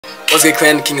What's good,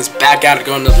 clan? The King is back at it,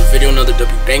 going another video, another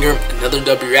W banger, another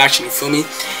W reaction, you feel me?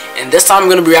 And this time I'm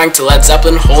gonna be reacting to Led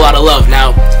Zeppelin, Whole Lotta Love.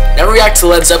 Now, never reacted to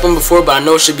Led Zeppelin before, but I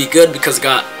know it should be good because it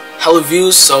got hella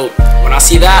views. So when I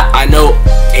see that, I know,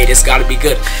 hey, this gotta be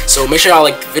good. So make sure y'all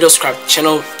like the video, subscribe to the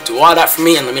channel, do all that for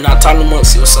me, and let me not talk no more. Let's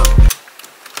see what's up.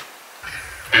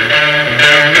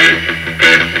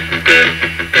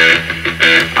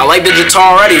 I like the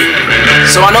guitar already,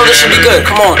 so I know this should be good.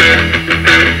 Come on.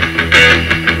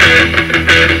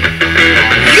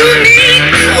 You need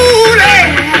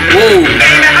cooling. Ooh.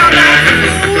 Baby, I'm not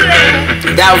fooling.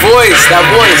 That voice, that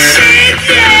voice.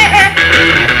 Yeah.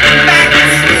 Back to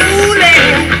schooling.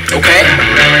 Okay.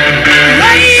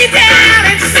 Way down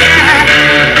inside.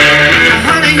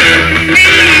 Honey, you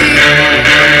need.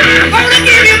 I'm gonna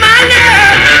give you my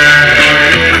love.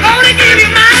 I'm gonna give you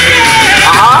my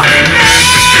love.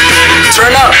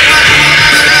 Turn up.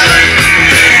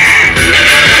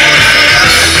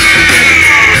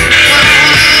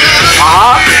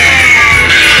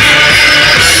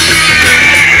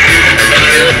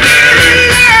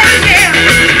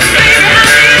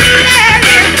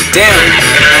 Damn.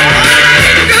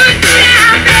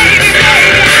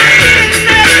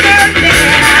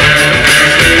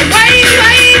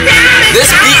 This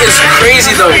beat is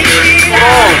crazy though. Hold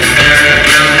on.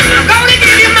 I'm gonna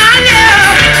give you my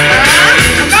love.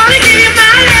 I'm gonna give you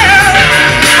my love.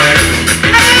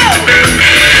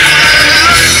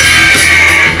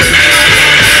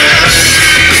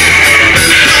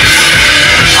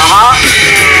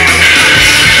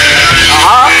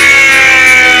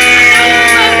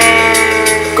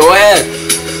 Go ahead.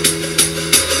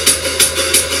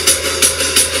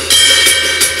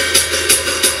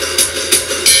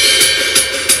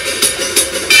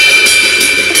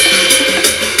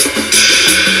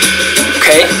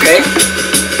 Okay.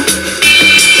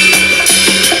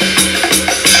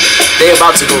 They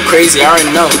about to go crazy, I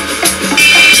already know.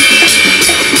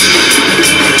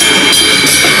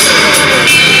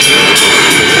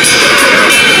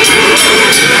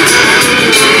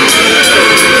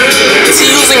 Is he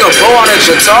using a bow on a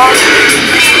guitar?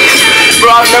 Bro,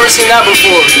 I've never seen that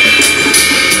before.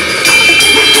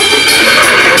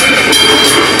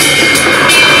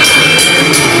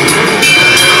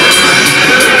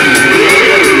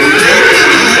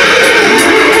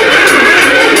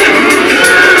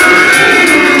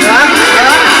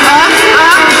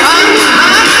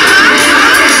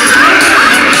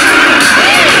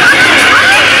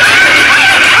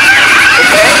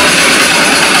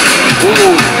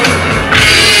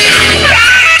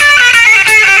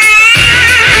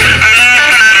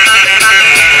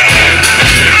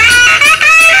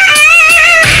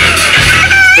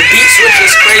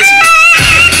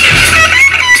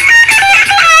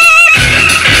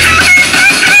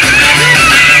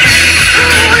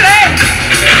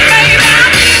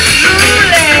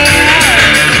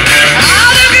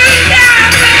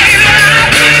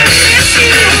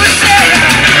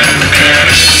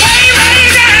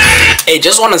 Hey,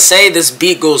 just want to say this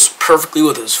beat goes perfectly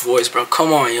with his voice, bro.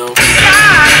 Come on, yo. I'm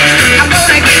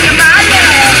gonna give you my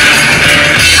love.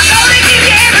 I'm gonna give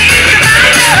you everything to my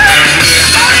love.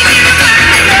 I'm gonna give you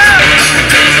my love. Yeah.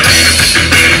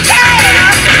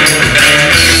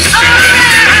 All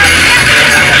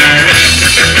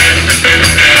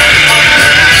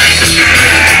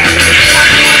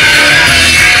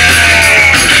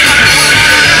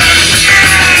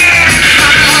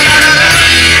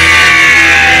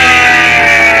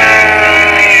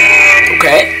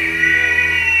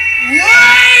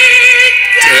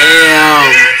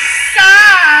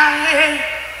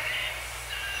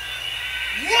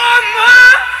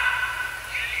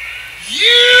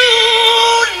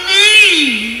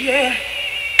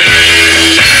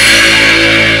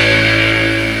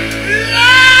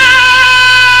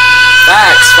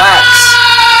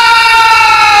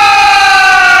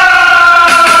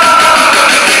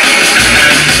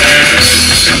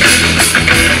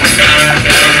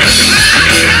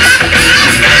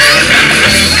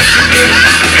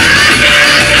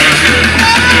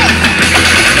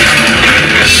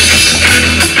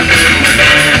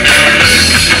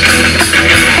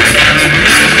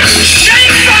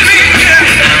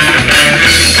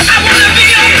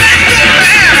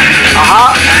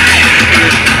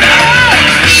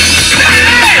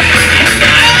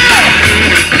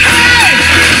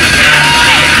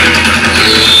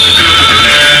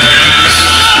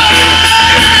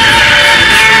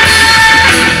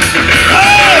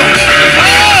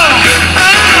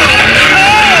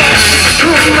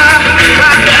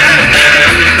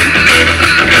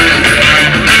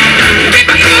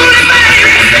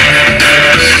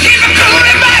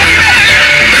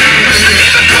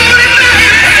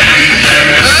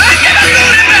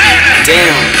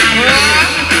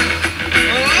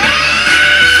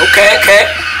Okay.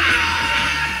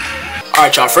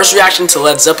 Alright, y'all, first reaction to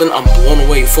Led Zeppelin, I'm blown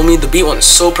away. You feel me? The beat went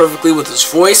so perfectly with his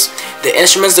voice. The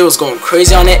instruments, they was going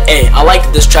crazy on it. Hey, I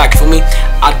liked this track, you feel me?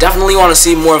 I definitely want to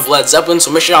see more of Led Zeppelin,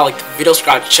 so make sure y'all like the video,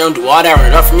 subscribe to the channel, do all that, run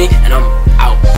it up for me, and I'm